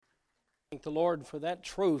Thank the Lord for that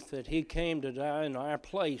truth that He came to die in our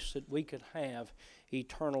place that we could have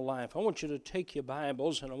eternal life. I want you to take your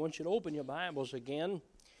Bibles and I want you to open your Bibles again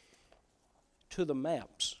to the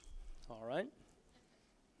maps. All right?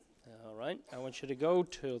 All right. I want you to go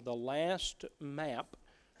to the last map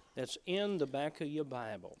that's in the back of your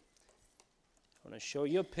Bible. I want to show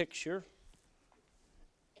you a picture.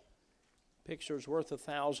 Picture's worth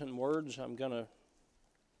 1,000 words. I'm going to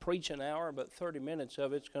preach an hour, but 30 minutes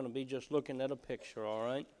of it's going to be just looking at a picture, all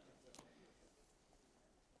right?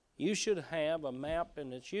 You should have a map,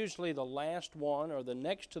 and it's usually the last one or the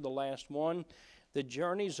next to the last one, the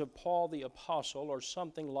journeys of Paul the Apostle or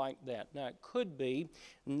something like that. Now, it could be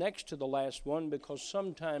next to the last one because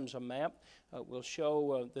sometimes a map will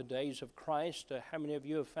show the days of Christ. How many of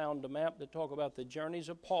you have found a map that talk about the journeys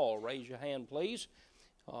of Paul? Raise your hand, please.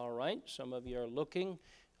 All right, some of you are looking.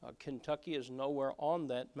 Kentucky is nowhere on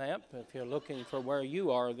that map if you're looking for where you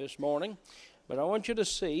are this morning. But I want you to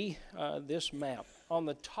see this map. On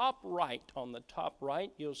the top right,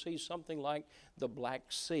 you'll see something like the Black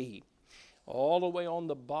Sea. All the way on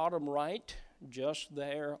the bottom right, just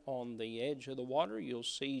there on the edge of the water, you'll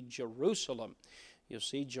see Jerusalem. You'll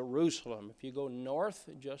see Jerusalem. If you go north,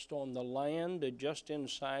 just on the land, just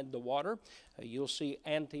inside the water, you'll see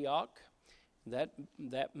Antioch.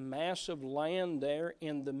 That massive land there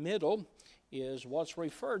in the middle is what's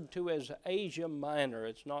referred to as Asia Minor.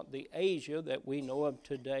 It's not the Asia that we know of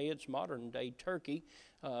today. It's modern-day Turkey,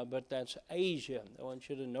 but that's Asia. I want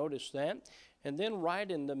you to notice that. And then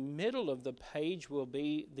right in the middle of the page will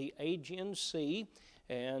be the Aegean Sea,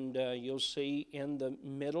 and you'll see in the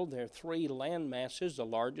middle there are three land masses. The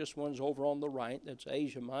largest one's over on the right. That's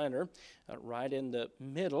Asia Minor. Right in the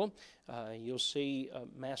middle, you'll see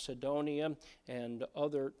Macedonia and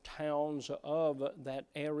other towns of that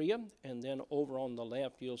area. And then over on the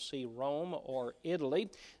left, you'll see Rome or Italy.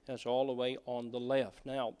 That's all the way on the left.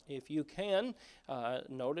 Now, if you can,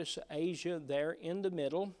 notice Asia there in the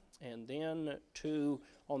middle. And then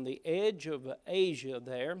on the edge of Asia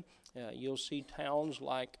there, you'll see towns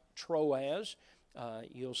like Troas.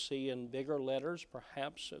 You'll see in bigger letters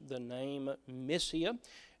perhaps the name Mysia.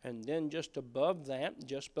 And then just above that,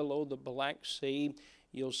 just below the Black Sea,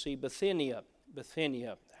 you'll see Bithynia.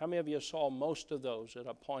 How many of you saw most of those that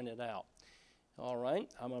I pointed out? All right,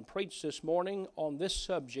 I'm going to preach this morning on this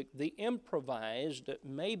subject. The improvised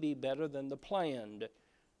may be better than the planned.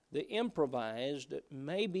 The improvised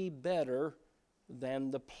may be better than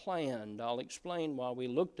the planned. I'll explain why we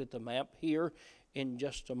looked at the map here in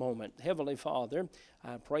just a moment. Heavenly Father,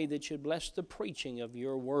 I pray that you bless the preaching of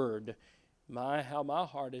your word. How my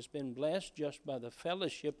heart has been blessed just by the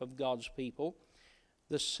fellowship of God's people,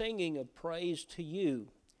 the singing of praise to you.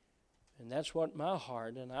 And that's what my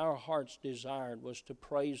heart and our hearts desired, was to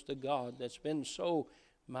praise the God that's been so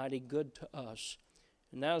mighty good to us.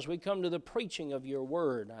 And now as we come to the preaching of your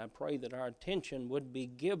word, I pray that our attention would be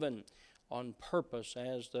given on purpose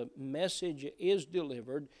as the message is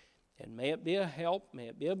delivered. And may it be a help, may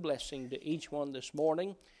it be a blessing to each one this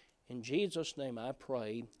morning. In Jesus' name I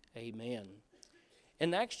pray, amen.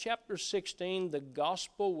 In Acts chapter 16, the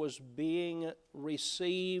gospel was being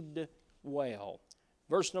received well.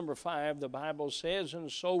 Verse number 5, the Bible says,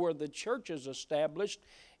 and so were the churches established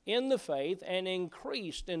in the faith and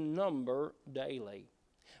increased in number daily.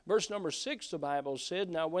 Verse number 6, the Bible said,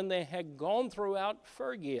 now when they had gone throughout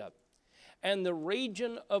Phrygia and the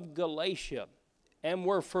region of Galatia, and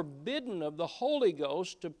were forbidden of the Holy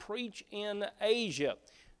Ghost to preach in Asia.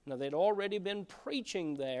 Now they'd already been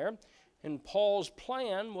preaching there, and Paul's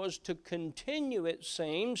plan was to continue, it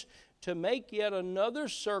seems, to make yet another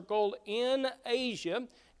circle in Asia,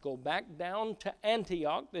 go back down to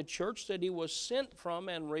Antioch, the church that he was sent from,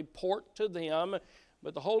 and report to them.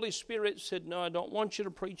 But the Holy Spirit said, no, I don't want you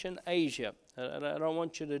to preach in Asia. I don't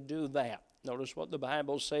want you to do that. Notice what the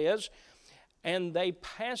Bible says. And they,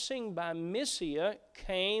 passing by Mysia,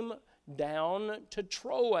 came down to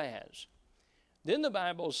Troas. Then the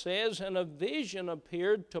Bible says, and a vision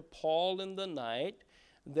appeared to Paul in the night.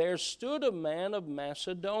 There stood a man of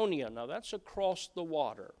Macedonia. Now that's across the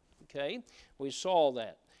water, okay? We saw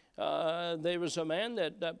that. There was a man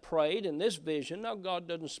that prayed in this vision. Now, God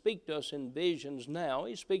doesn't speak to us in visions now.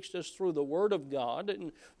 He speaks to us through the Word of God.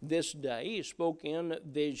 And this day, He spoke in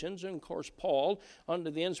visions. And, of course, Paul,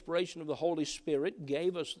 under the inspiration of the Holy Spirit,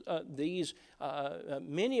 gave us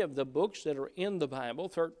many of the books that are in the Bible,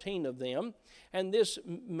 13 of them. And this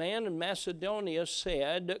man in Macedonia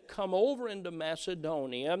said, come over into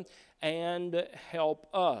Macedonia and help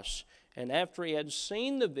us. And after he had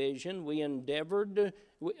seen the vision, we endeavored to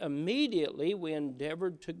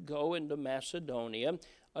go into Macedonia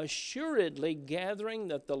assuredly gathering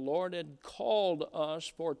that the Lord had called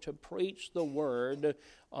us for to preach the word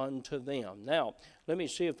unto them. Now, let me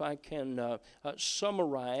see if I can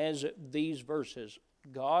summarize these verses.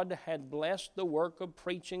 God had blessed the work of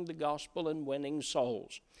preaching the gospel and winning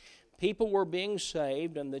souls. People were being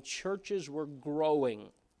saved and the churches were growing.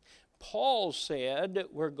 Paul said,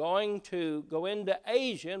 we're going to go into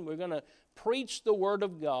Asia and we're going to preach the word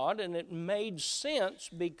of God, and it made sense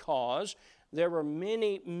because there were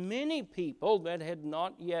many people that had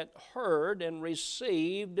not yet heard and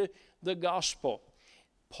received the gospel.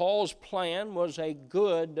 Paul's plan was a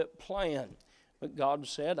good plan, but God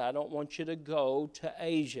said, I don't want you to go to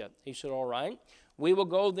Asia. He said, all right, we will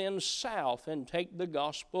go then south and take the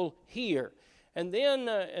gospel here. And then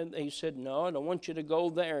and he said, no, I don't want you to go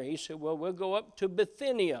there. He said, well, we'll go up to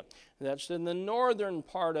Bithynia. That's in the northern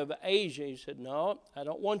part of Asia. He said, no, I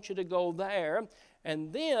don't want you to go there.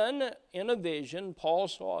 And then, in a vision, Paul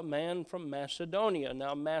saw a man from Macedonia.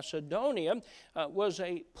 Now, Macedonia was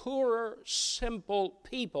a poorer, simple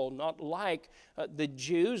people, not like the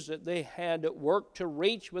Jews that they had worked to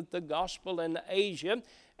reach with the gospel in Asia.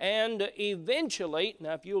 And eventually,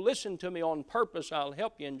 now if you listen to me on purpose, I'll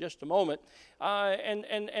help you in just a moment.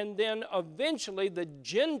 And then eventually the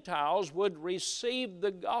Gentiles would receive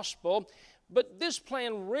the gospel. But this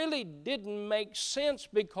plan really didn't make sense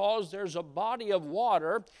because there's a body of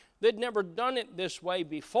water. They'd never done it this way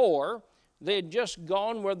before. They had just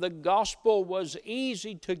gone where the gospel was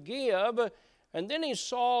easy to give. And then he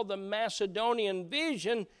saw the Macedonian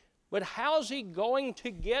vision, but how's he going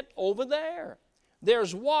to get over there?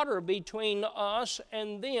 There's water between us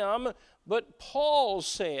and them, but Paul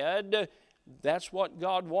said, that's what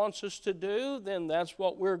God wants us to do, then that's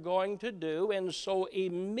what we're going to do. And so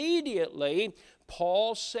immediately,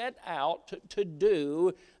 Paul set out to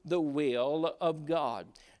do the will of God.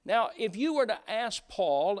 Now, if you were to ask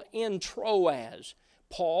Paul in Troas,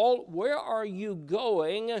 Paul, where are you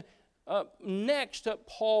going next?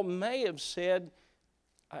 Paul may have said,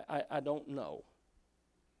 I don't know.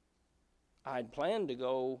 I'd planned to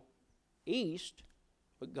go east,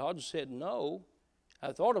 but God said no.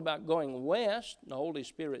 I thought about going west, and the Holy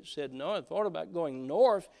Spirit said no. I thought about going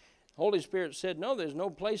north. The Holy Spirit said no, there's no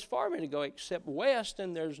place for me to go except west,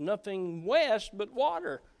 and there's nothing west but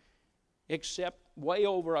water, except way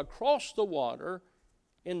over across the water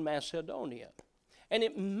in Macedonia. And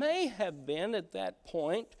it may have been at that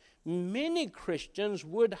point, many Christians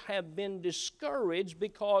would have been discouraged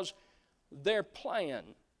because their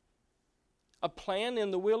plan, a plan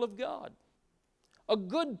in the will of God, a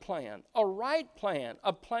good plan, a right plan,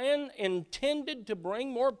 a plan intended to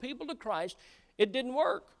bring more people to Christ, it didn't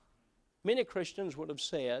work. Many Christians would have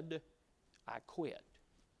said, I quit.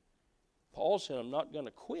 Paul said, I'm not going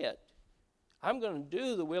to quit. I'm going to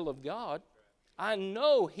do the will of God. I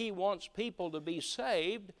know he wants people to be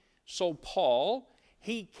saved. So Paul,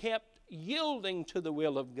 he kept yielding to the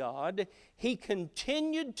will of God. He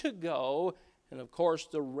continued to go. And of course,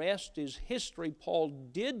 the rest is history. Paul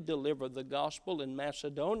did deliver the gospel in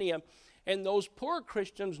Macedonia. And those poor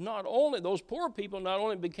Christians, those poor people not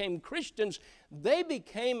only became Christians, they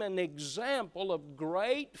became an example of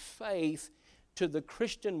great faith to the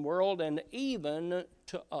Christian world and even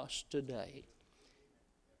to us today.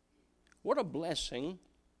 What a blessing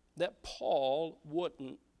that Paul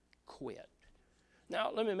wouldn't quit.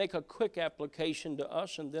 Now, let me make a quick application to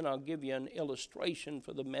us, and then I'll give you an illustration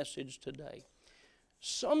for the message today.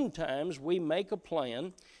 Sometimes we make a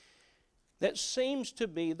plan that seems to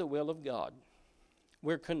be the will of God.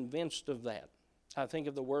 We're convinced of that. I think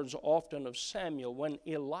of the words often of Samuel when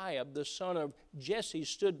Eliab, the son of Jesse,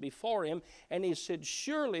 stood before him and he said,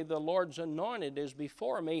 surely the Lord's anointed is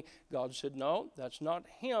before me. God said, no, that's not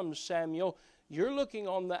him, Samuel. You're looking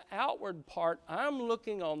on the outward part. I'm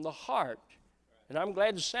looking on the heart. And I'm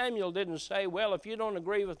glad Samuel didn't say, well, if you don't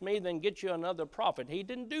agree with me, then get you another prophet. He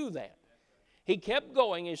didn't do that. He kept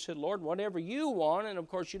going. He said, Lord, whatever you want. And of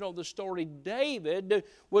course, you know the story. David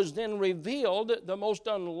was then revealed, the most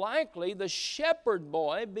unlikely, the shepherd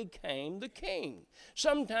boy became the king.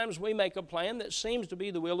 Sometimes we make a plan that seems to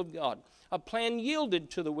be the will of God, a plan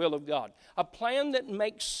yielded to the will of God, a plan that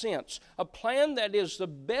makes sense, a plan that is the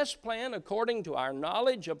best plan according to our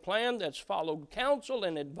knowledge, a plan that's followed counsel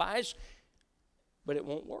and advice, but it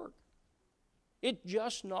won't work. It's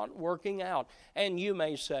just not working out. And you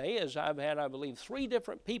may say, as I've had, I believe, 3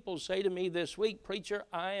 different people say to me this week, preacher,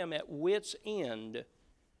 I am at wit's end.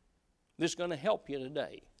 This is going to help you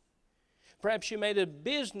today. Perhaps you made a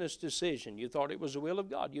business decision. You thought it was the will of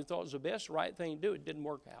God. You thought it was the best, right thing to do. It didn't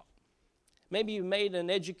work out. Maybe you made an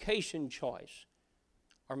education choice.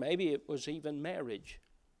 Or maybe it was even marriage.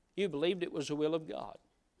 You believed it was the will of God.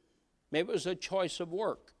 Maybe it was a choice of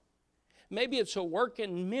work. Maybe it's a work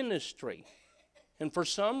in ministry. And for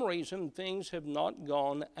some reason, things have not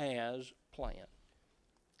gone as planned.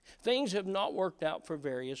 Things have not worked out for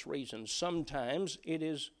various reasons. Sometimes it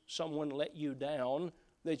is someone let you down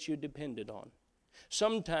that you depended on.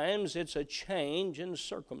 Sometimes it's a change in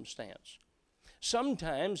circumstance.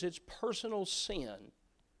 Sometimes it's personal sin.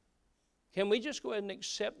 Can we just go ahead and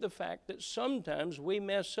accept the fact that sometimes we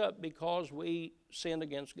mess up because we sin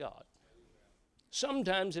against God?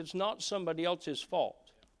 Sometimes it's not somebody else's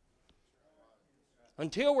fault.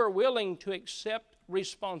 Until we're willing to accept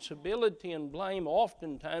responsibility and blame,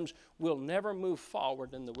 oftentimes we'll never move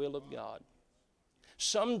forward in the will of God.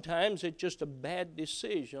 Sometimes it's just a bad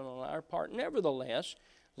decision on our part. Nevertheless,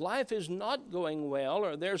 life is not going well,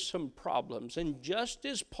 or there's some problems. And just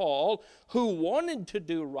as Paul, who wanted to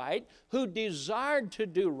do right, who desired to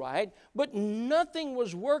do right, but nothing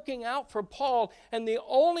was working out for Paul, and the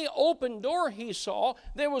only open door he saw,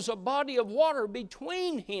 there was a body of water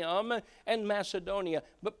between him and Macedonia.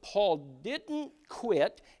 But Paul didn't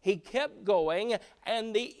quit. He kept going,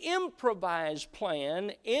 and the improvised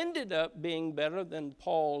plan ended up being better than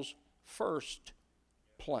Paul's first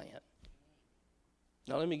plan.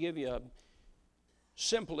 Now let me give you a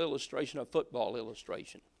simple illustration, a football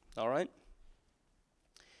illustration, all right?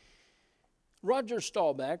 Roger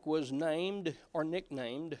Staubach was named or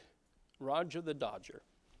nicknamed Roger the Dodger.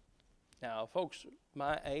 Now, folks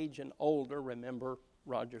my age and older remember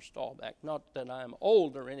Roger Staubach. Not that I'm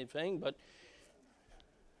old or anything, but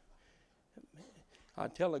I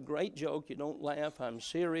tell a great joke, you don't laugh, I'm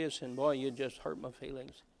serious, and boy, you just hurt my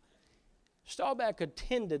feelings. Staubach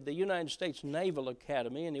attended the United States Naval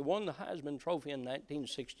Academy, and he won the Heisman Trophy in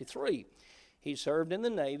 1963. He served in the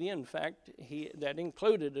Navy. In fact, that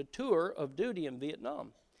included a tour of duty in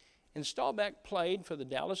Vietnam. And Staubach played for the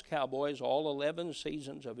Dallas Cowboys all 11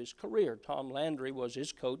 seasons of his career. Tom Landry was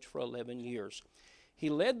his coach for 11 years. He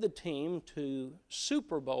led the team to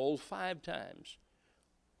Super Bowl 5 times,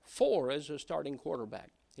 4 as a starting quarterback.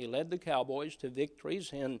 He led the Cowboys to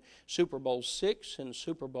victories in Super Bowl 6 and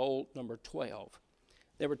Super Bowl number 12.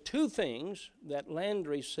 There were 2 things that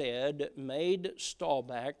Landry said made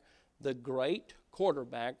Staubach the great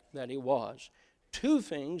quarterback that he was. 2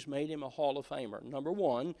 things made him a Hall of Famer. Number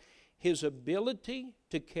 1, his ability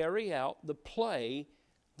to carry out the play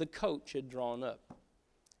the coach had drawn up.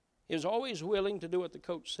 He was always willing to do what the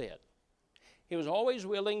coach said. He was always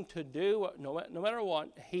willing to do, no matter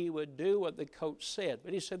what, he would do what the coach said.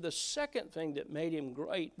 But he said the second thing that made him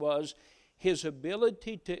great was his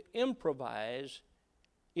ability to improvise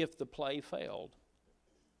if the play failed.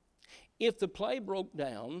 If the play broke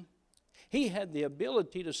down, he had the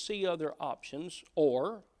ability to see other options,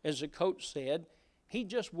 or, as the coach said, he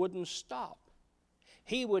just wouldn't stop.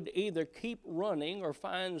 He would either keep running or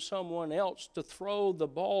find someone else to throw the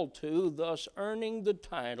ball to, thus earning the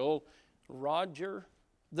title Roger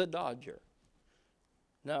the Dodger.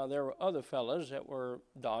 Now, there were other fellas that were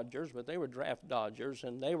Dodgers, but they were draft Dodgers,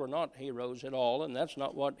 and they were not heroes at all, and that's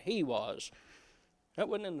not what he was. That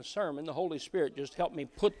wasn't in the sermon. The Holy Spirit just helped me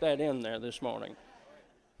put that in there this morning.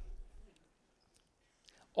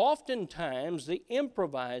 Oftentimes, the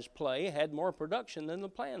improvised play had more production than the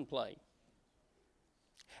planned play.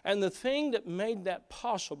 And the thing that made that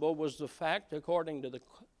possible was the fact, according to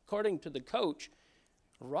the coach,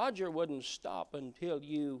 Roger wouldn't stop until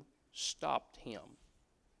you stopped him.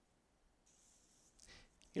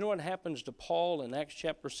 You know what happens to Paul in Acts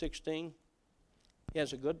chapter 16? He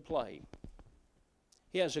has a good play.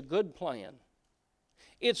 He has a good plan.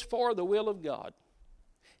 It's for the will of God.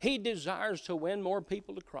 He desires to win more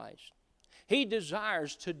people to Christ. He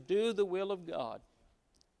desires to do the will of God.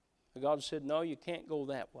 But God said, no, you can't go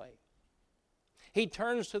that way. He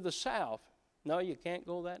turns to the south. No, you can't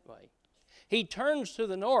go that way. He turns to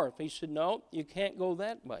the north. He said, no, you can't go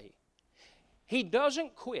that way. He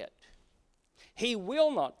doesn't quit. He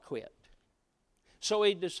will not quit. So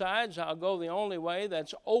he decides, I'll go the only way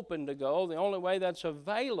that's open to go, the only way that's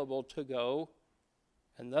available to go.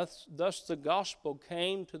 And thus the gospel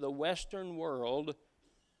came to the Western world,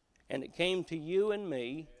 and it came to you and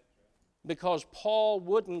me, because Paul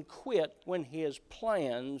wouldn't quit when his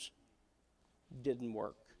plans didn't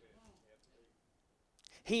work.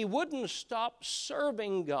 He wouldn't stop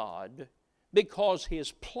serving God because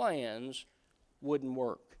his plans wouldn't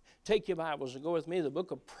work. Take your Bibles and go with me to the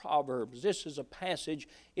book of Proverbs. This is a passage,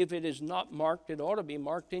 if it is not marked, it ought to be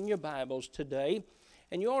marked in your Bibles today.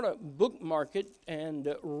 And you ought to bookmark it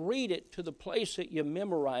and read it to the place that you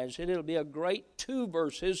memorize it. It'll be a great 2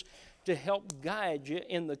 verses to help guide you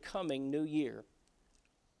in the coming new year.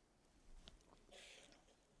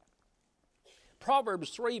 Proverbs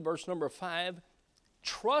 3, verse number 5,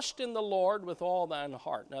 trust in the Lord with all thine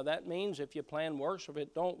heart. Now that means if your plan works or if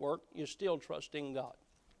it don't work, you're still trusting God.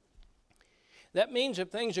 That means if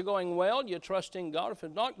things are going well, you're trusting God. If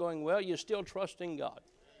it's not going well, you're still trusting God.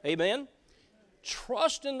 Amen?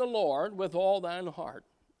 Trust in the Lord with all thine heart,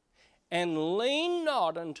 and lean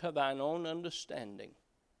not unto thine own understanding.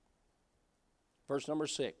 Verse number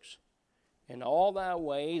 6, in all thy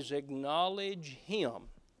ways acknowledge him,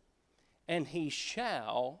 and he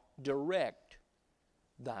shall direct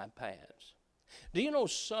thy paths. Do you know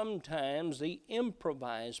sometimes the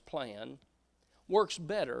improvised plan works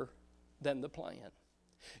better than the plan?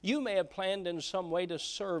 You may have planned in some way to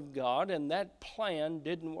serve God, and that plan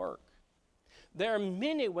didn't work. There are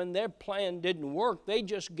many, when their plan didn't work, they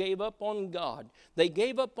just gave up on God. They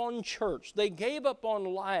gave up on church. They gave up on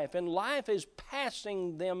life, and life is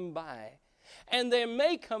passing them by. And there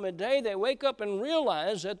may come a day they wake up and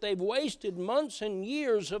realize that they've wasted months and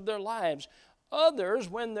years of their lives. Others,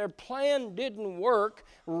 when their plan didn't work,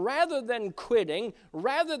 rather than quitting,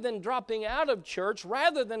 rather than dropping out of church,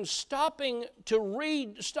 rather than stop reading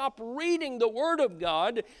the Word of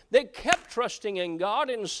God, they kept trusting in God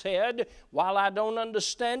and said, while I don't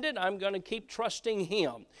understand it, I'm going to keep trusting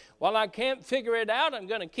Him. While I can't figure it out, I'm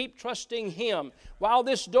going to keep trusting Him. While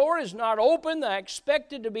this door is not open, I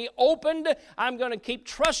expect it to be opened, I'm going to keep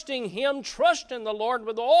trusting Him. Trust in the Lord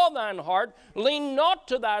with all thine heart. Lean not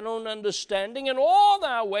to thine own understanding. In all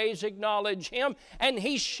thy ways acknowledge Him, and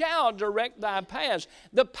He shall direct thy paths.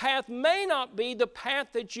 The path may not be the path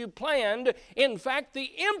that you planned. In fact,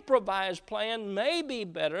 the improvised plan may be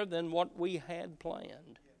better than what we had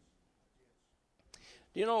planned.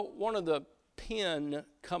 You know, one of the pen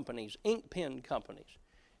companies, ink pen companies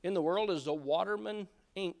in the world is the Waterman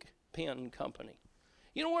Ink Pen Company.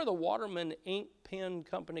 You know where the Waterman Ink Pen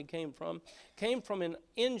Company came from? Came from an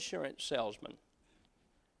insurance salesman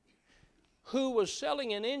who was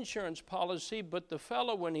selling an insurance policy, but the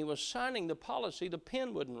fellow, when he was signing the policy, the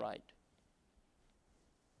pen wouldn't write.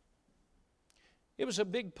 It was a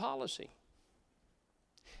big policy.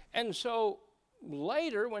 And so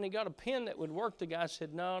later, when he got a pen that would work, the guy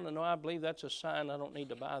said, no, I believe that's a sign I don't need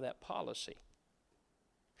to buy that policy.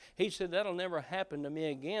 He said, that'll never happen to me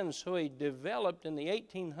again. So he developed in the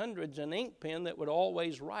 1800s an ink pen that would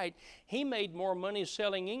always write. He made more money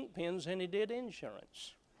selling ink pens than he did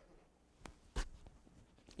insurance.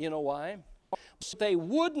 You know why? They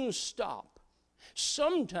wouldn't stop.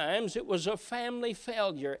 Sometimes it was a family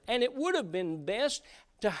failure, and it would have been best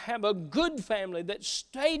to have a good family that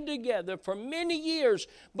stayed together for many years,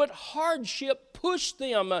 but hardship pushed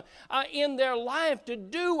them in their life to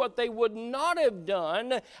do what they would not have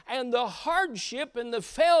done, and the hardship and the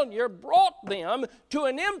failure brought them to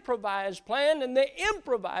an improvised plan, and the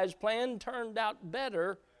improvised plan turned out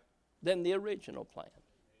better than the original plan.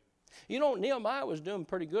 You know, Nehemiah was doing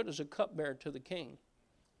pretty good as a cupbearer to the king.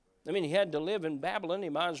 I mean, he had to live in Babylon. He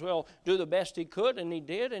might as well do the best he could, and he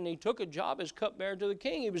did, and he took a job as cupbearer to the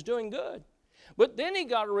king. He was doing good. But then he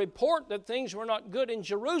got a report that things were not good in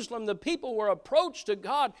Jerusalem. The people were approached to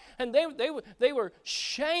God, and they were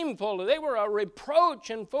shameful. They were a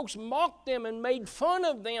reproach, and folks mocked them and made fun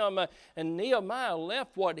of them. And Nehemiah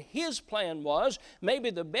left what his plan was, maybe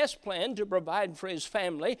the best plan to provide for his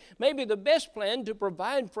family, maybe the best plan to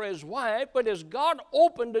provide for his wife. But as God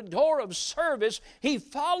opened a door of service, he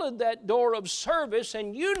followed that door of service.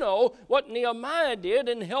 And you know what Nehemiah did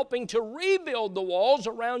in helping to rebuild the walls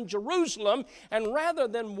around Jerusalem. And rather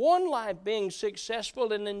than one life being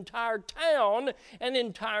successful, an entire town, an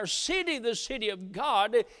entire city, the city of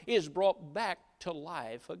God, is brought back to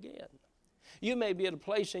life again. You may be at a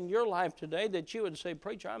place in your life today that you would say,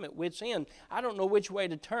 preacher, I'm at wit's end. I don't know which way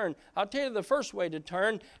to turn. I'll tell you the first way to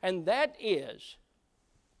turn, and that is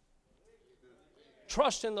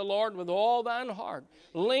trust in the Lord with all thine heart.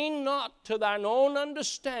 Lean not to thine own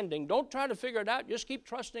understanding. Don't try to figure it out. Just keep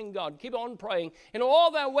trusting God. Keep on praying. In all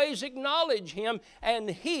thy ways acknowledge Him, and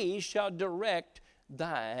He shall direct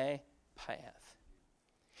thy path.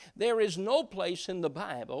 There is no place in the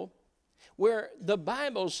Bible where the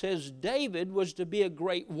Bible says David was to be a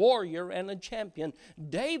great warrior and a champion.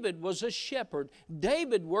 David was a shepherd.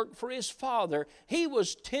 David worked for his father. He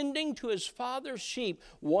was tending to his father's sheep.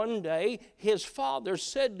 One day, his father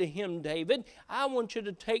said to him, David, I want you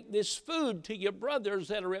to take this food to your brothers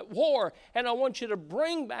that are at war, and I want you to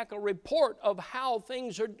bring back a report of how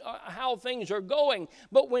things are going.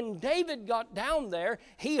 But when David got down there,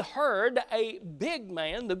 he heard a big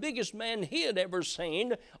man, the biggest man he had ever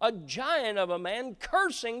seen, a giant, giant of a man,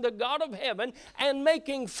 cursing the God of heaven and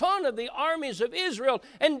making fun of the armies of Israel.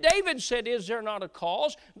 And David said, is there not a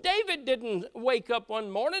cause? David didn't wake up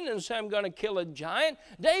one morning and say, I'm going to kill a giant.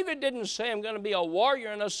 David didn't say, I'm going to be a warrior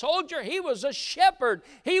and a soldier. He was a shepherd.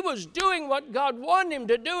 He was doing what God wanted him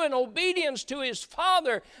to do in obedience to his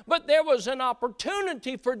father. But there was an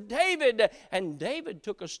opportunity for David, and David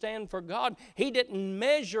took a stand for God. He didn't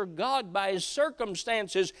measure God by his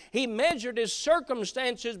circumstances. He measured his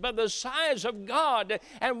circumstances by the size of God.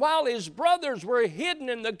 And while his brothers were hidden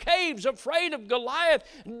in the caves afraid of Goliath,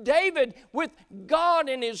 David, with God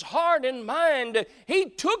in his heart and mind, he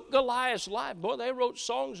took Goliath's life. Boy, they wrote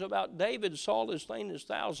songs about David. Saul has slain his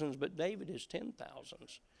thousands, but David his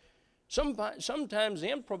 10,000s. Sometimes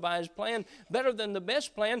the improvised plan better than the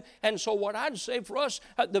best plan. And so what I'd say for us,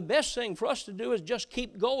 the best thing for us to do is just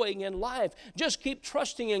keep going in life. Just keep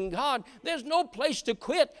trusting in God. There's no place to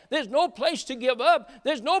quit. There's no place to give up.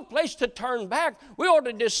 There's no place to turn back. We ought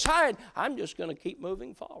to decide, I'm just going to keep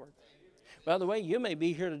moving forward. By the way, you may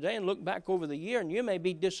be here today and look back over the year, and you may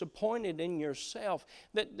be disappointed in yourself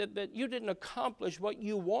that you didn't accomplish what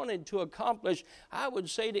you wanted to accomplish. I would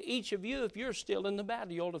say to each of you, if you're still in the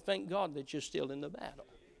battle, you ought to thank God that you're still in the battle.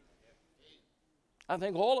 I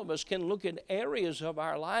think all of us can look at areas of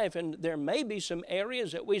our life, and there may be some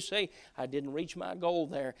areas that we say, I didn't reach my goal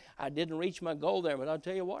there. I didn't reach my goal there. But I'll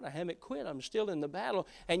tell you what, I haven't quit. I'm still in the battle.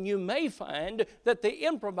 And you may find that the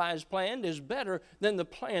improvised plan is better than the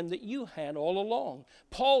plan that you had all along.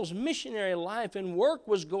 Paul's missionary life and work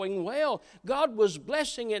was going well. God was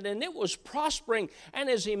blessing it, and it was prospering. And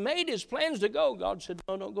as he made his plans to go, God said,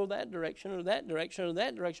 no, don't go that direction or that direction or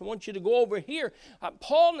that direction. I want you to go over here.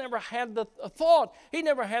 Paul never had the thought. He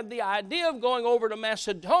never had the idea of going over to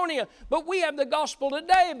Macedonia, but we have the gospel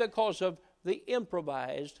today because of the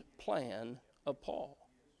improvised plan of Paul.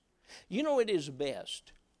 You know, it is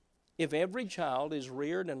best if every child is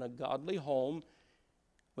reared in a godly home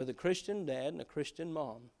with a Christian dad and a Christian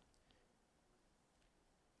mom.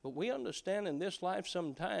 But we understand in this life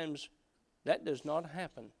sometimes that does not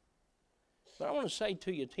happen. But I want to say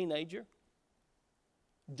to you, teenager,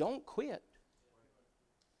 don't quit.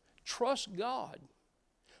 Trust God.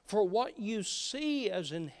 For what you see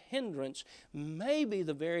as an hindrance may be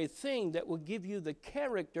the very thing that will give you the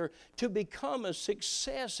character to become a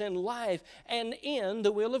success in life and in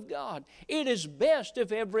the will of God. It is best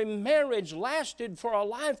if every marriage lasted for a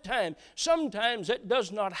lifetime. Sometimes it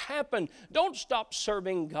does not happen. Don't stop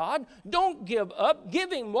serving God. Don't give up.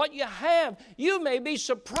 Give Him what you have. You may be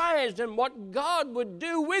surprised in what God would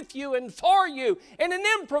do with you and for you in an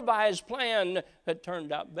improvised plan that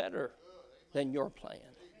turned out better than your plan.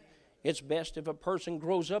 It's best if a person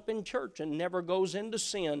grows up in church and never goes into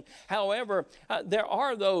sin. However, there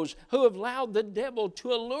are those who have allowed the devil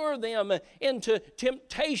to allure them into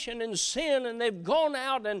temptation and sin, and they've gone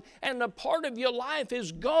out and a part of your life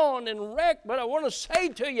is gone and wrecked. But I want to say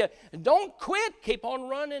to you, don't quit. Keep on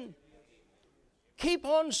running. Keep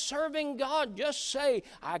on serving God. Just say,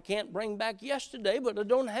 I can't bring back yesterday, but I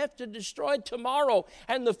don't have to destroy tomorrow.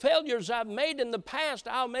 And the failures I've made in the past,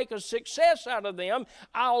 I'll make a success out of them.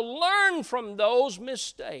 I'll learn from those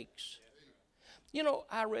mistakes. You know,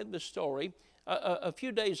 I read the story a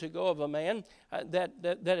few days ago of a man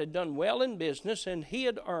that had done well in business, and he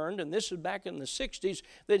had earned, and this is back in the 60s,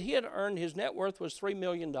 that he had earned, his net worth was $3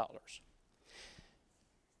 million.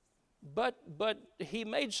 But he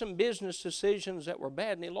made some business decisions that were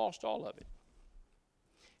bad, and he lost all of it.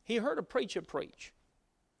 He heard a preacher preach,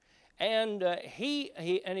 and he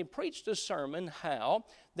preached a sermon how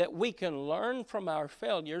that we can learn from our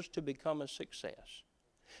failures to become a success.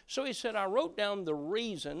 So he said, I wrote down the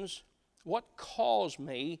reasons what caused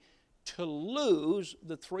me to lose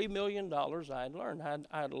the $3 million I had learned.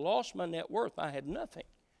 I had lost my net worth. I had nothing.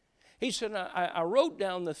 He said, I wrote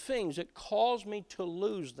down the things that caused me to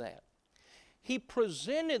lose that. He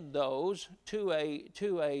presented those to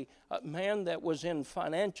a man that was in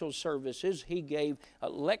financial services. He gave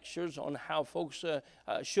lectures on how folks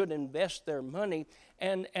should invest their money.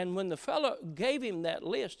 And when the fellow gave him that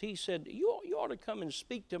list, he said, you ought to come and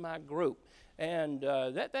speak to my group. And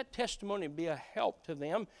that testimony will be a help to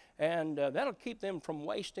them. And that'll keep them from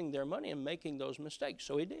wasting their money and making those mistakes.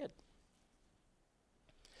 So he did.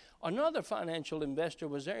 Another financial investor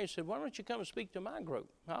was there. He said, why don't you come and speak to my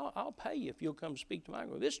group? I'll pay you if you'll come speak to my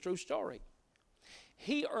group. This is a true story.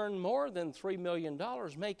 He earned more than $3 million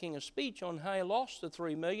making a speech on how he lost the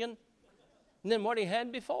 $3 million than what he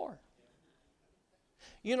had before.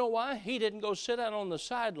 You know why? He didn't go sit out on the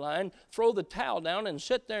sideline, throw the towel down, and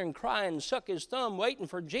sit there and cry and suck his thumb waiting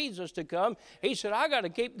for Jesus to come. He said, I got to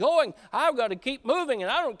keep going. I've got to keep moving,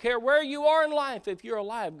 and I don't care where you are in life. If you're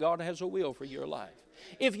alive, God has a will for your life.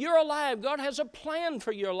 If you're alive, God has a plan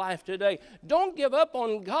for your life today. Don't give up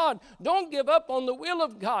on God. Don't give up on the will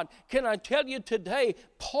of God. Can I tell you today,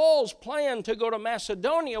 Paul's plan to go to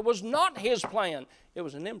Macedonia was not his plan. It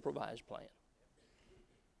was an improvised plan.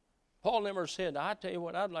 Paul never said, I tell you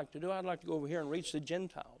what I'd like to do. I'd like to go over here and reach the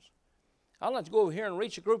Gentiles. I'd like to go over here and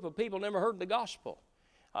reach a group of people who never heard the gospel.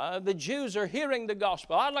 The Jews are hearing the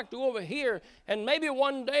gospel. I'd like to go over here, and maybe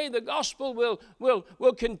one day the gospel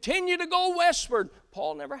will continue to go westward.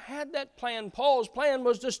 Paul never had that plan. Paul's plan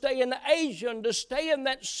was to stay in Asia and to stay in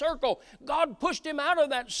that circle. God pushed him out of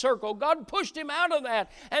that circle. God pushed him out of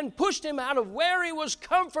that and pushed him out of where he was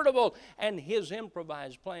comfortable. And his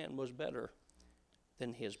improvised plan was better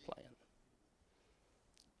than his plan.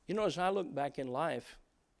 You know, as I look back in life,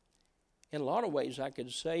 in a lot of ways I could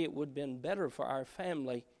say it would have been better for our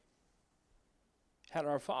family had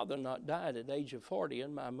our father not died at the age of 40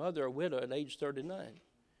 and my mother a widow at age 39.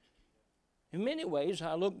 In many ways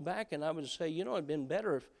I look back and I would say, you know, it would have been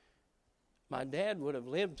better if my dad would have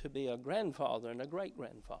lived to be a grandfather and a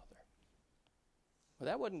great-grandfather. Well,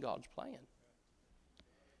 that wasn't God's plan.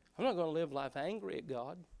 I'm not going to live life angry at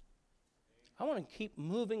God. I want to keep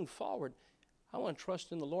moving forward. I want to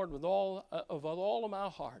trust in the Lord with all of my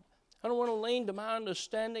heart. I don't want to lean to my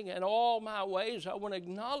understanding in all my ways. I want to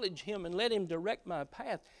acknowledge Him and let Him direct my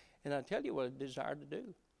path. And I tell you what I desire to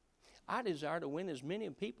do. I desire to win as many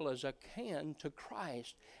people as I can to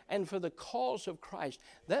Christ and for the cause of Christ.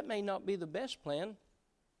 That may not be the best plan,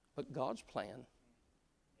 but God's plan.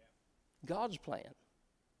 God's plan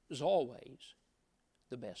is always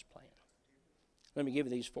the best plan. Let me give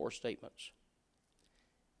you these 4 statements.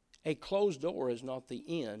 A closed door is not the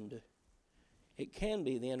end. It can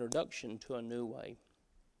be the introduction to a new way.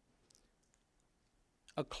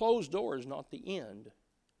 A closed door is not the end.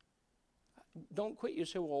 Don't quit. You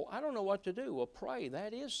say, well, I don't know what to do. Well, pray.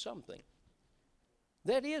 That is something.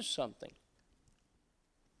 That is something.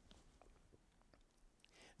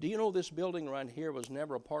 Do you know this building right here was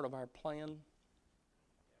never a part of our plan?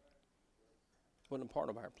 Wasn't a part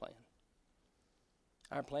of our plan.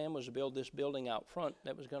 Our plan was to build this building out front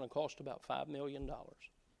that was going to cost about $5 million.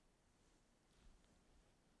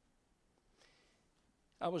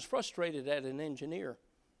 I was frustrated at an engineer.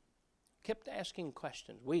 Kept asking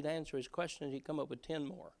questions. We'd answer his questions. He'd come up with 10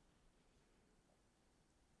 more.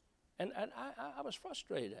 And I was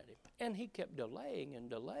frustrated at him. And he kept delaying and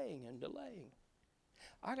delaying and delaying.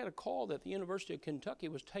 I got a call that the University of Kentucky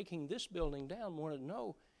was taking this building down, wanted to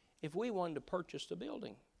know if we wanted to purchase the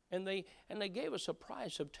building. And they gave us a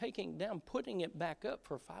price of taking down, putting it back up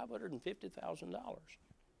for $550,000.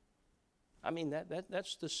 I mean,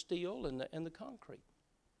 that's the steel and the concrete.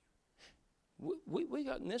 We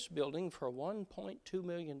got in this building for $1.2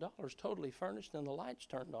 million, totally furnished, and the lights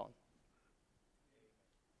turned on.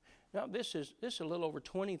 Now this is a little over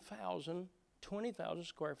 20,000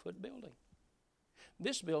 square foot building.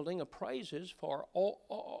 This building appraises for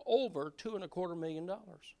over $2.25 million.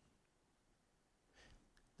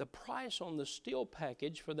 The price on the steel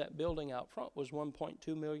package for that building out front was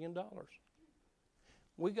 $1.2 million.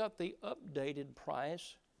 We got the updated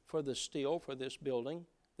price for the steel for this building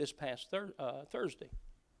this past Thursday.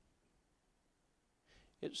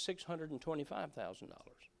 It's $625,000.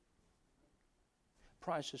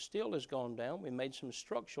 Price of steel has gone down. We made some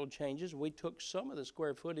structural changes. We took some of the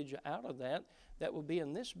square footage out of that will be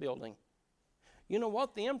in this building. You know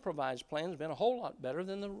what? The improvised plan has been a whole lot better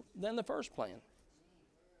than the first plan.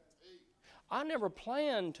 I never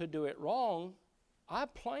planned to do it wrong. I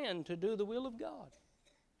planned to do the will of God.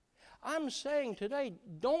 I'm saying today,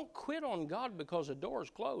 don't quit on God because the door is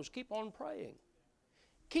closed. Keep on praying.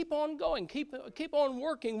 Keep on going. Keep on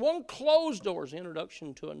working. One closed door is the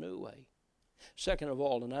introduction to a new way. Second of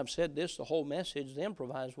all, and I've said this the whole message, the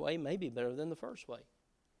improvised way may be better than the first way.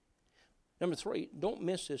 Number 3, don't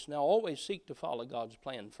miss this now. Always seek to follow God's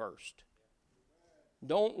plan first.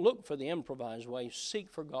 Don't look for the improvised way.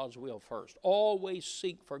 Seek for God's will first. Always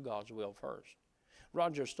seek for God's will first.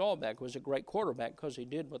 Roger Staubach was a great quarterback because he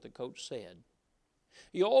did what the coach said.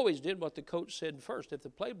 He always did what the coach said first. If the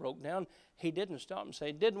play broke down, he didn't stop and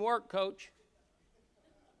say, "Didn't work, coach."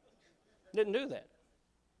 Didn't do that.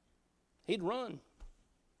 He'd run.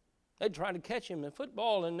 They'd try to catch him in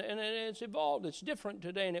football, and it's evolved. It's different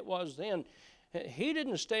today than it was then. He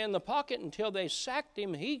didn't stay in the pocket until they sacked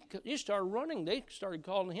him. He started running. They started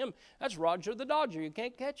calling him, "That's Roger the Dodger. You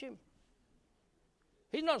can't catch him."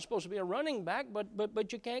 He's not supposed to be a running back,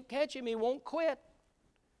 but you can't catch him. He won't quit.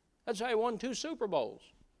 That's how he won 2 Super Bowls.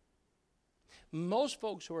 Most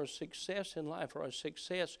folks who are a success in life are a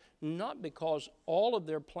success not because all of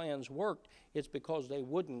their plans worked, it's because they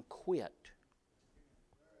wouldn't quit.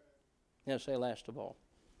 Now say last of all,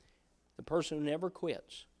 the person who never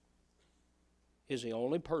quits is the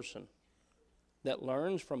only person that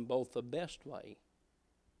learns from both the best way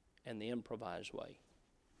and the improvised way.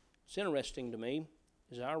 It's interesting to me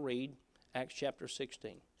as I read Acts chapter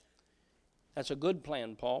 16. That's a good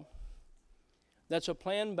plan, Paul. That's a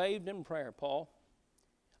plan bathed in prayer, Paul.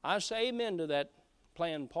 I say amen to that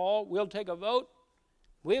plan, Paul. We'll take a vote.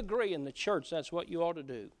 We agree in the church that's what you ought to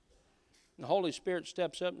do. And the Holy Spirit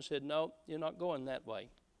steps up and said, no, you're not going that way.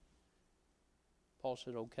 Paul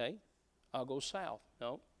said, okay, I'll go south.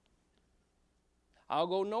 No. I'll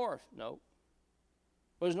go north. No.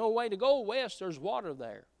 There's no way to go west. There's water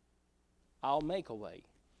there. I'll make a way.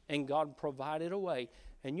 And God provided a way.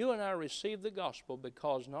 And you and I received the gospel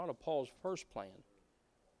because not of Paul's first plan,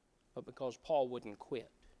 but because Paul wouldn't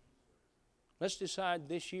quit. Let's decide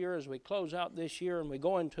this year as we close out this year and we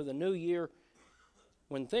go into the new year,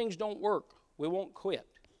 when things don't work, we won't quit.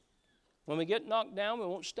 When we get knocked down, we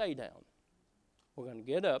won't stay down. We're going to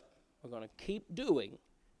get up. We're going to keep doing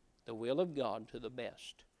the will of God to the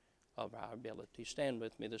best of our ability. Stand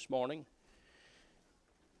with me this morning.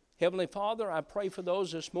 Heavenly Father, I pray for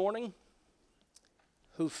those this morning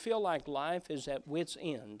who feel like life is at wit's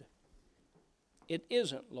end. It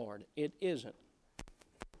isn't, Lord. It isn't.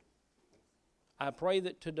 I pray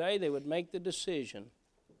that today they would make the decision,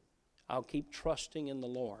 I'll keep trusting in the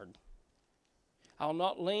Lord. I'll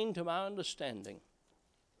not lean to my understanding.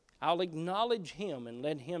 I'll acknowledge Him and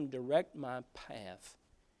let Him direct my path.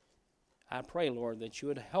 I pray, Lord, that you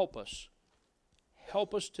would help us.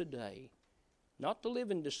 Help us today. Not to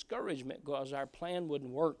live in discouragement because our plan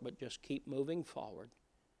wouldn't work, but just keep moving forward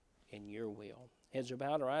in your will. Heads are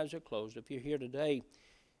bowed, our eyes are closed. If you're here today,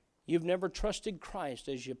 you've never trusted Christ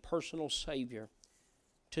as your personal Savior.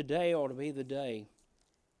 Today ought to be the day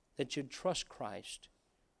that you'd trust Christ.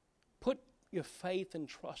 Put your faith and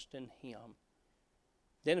trust in Him.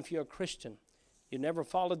 Then if you're a Christian, you've never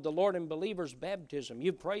followed the Lord in believer's baptism.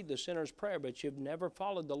 You've prayed the sinner's prayer, but you've never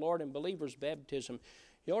followed the Lord in believer's baptism.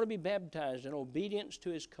 You ought to be baptized in obedience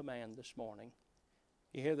to His command this morning.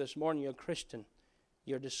 You're here this morning, you're a Christian.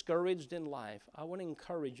 You're discouraged in life. I want to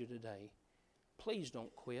encourage you today. Please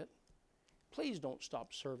don't quit. Please don't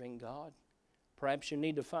stop serving God. Perhaps you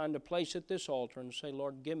need to find a place at this altar and say,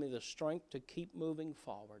 Lord, give me the strength to keep moving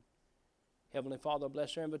forward. Heavenly Father,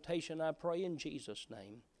 bless our invitation, I pray in Jesus'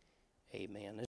 name. Amen.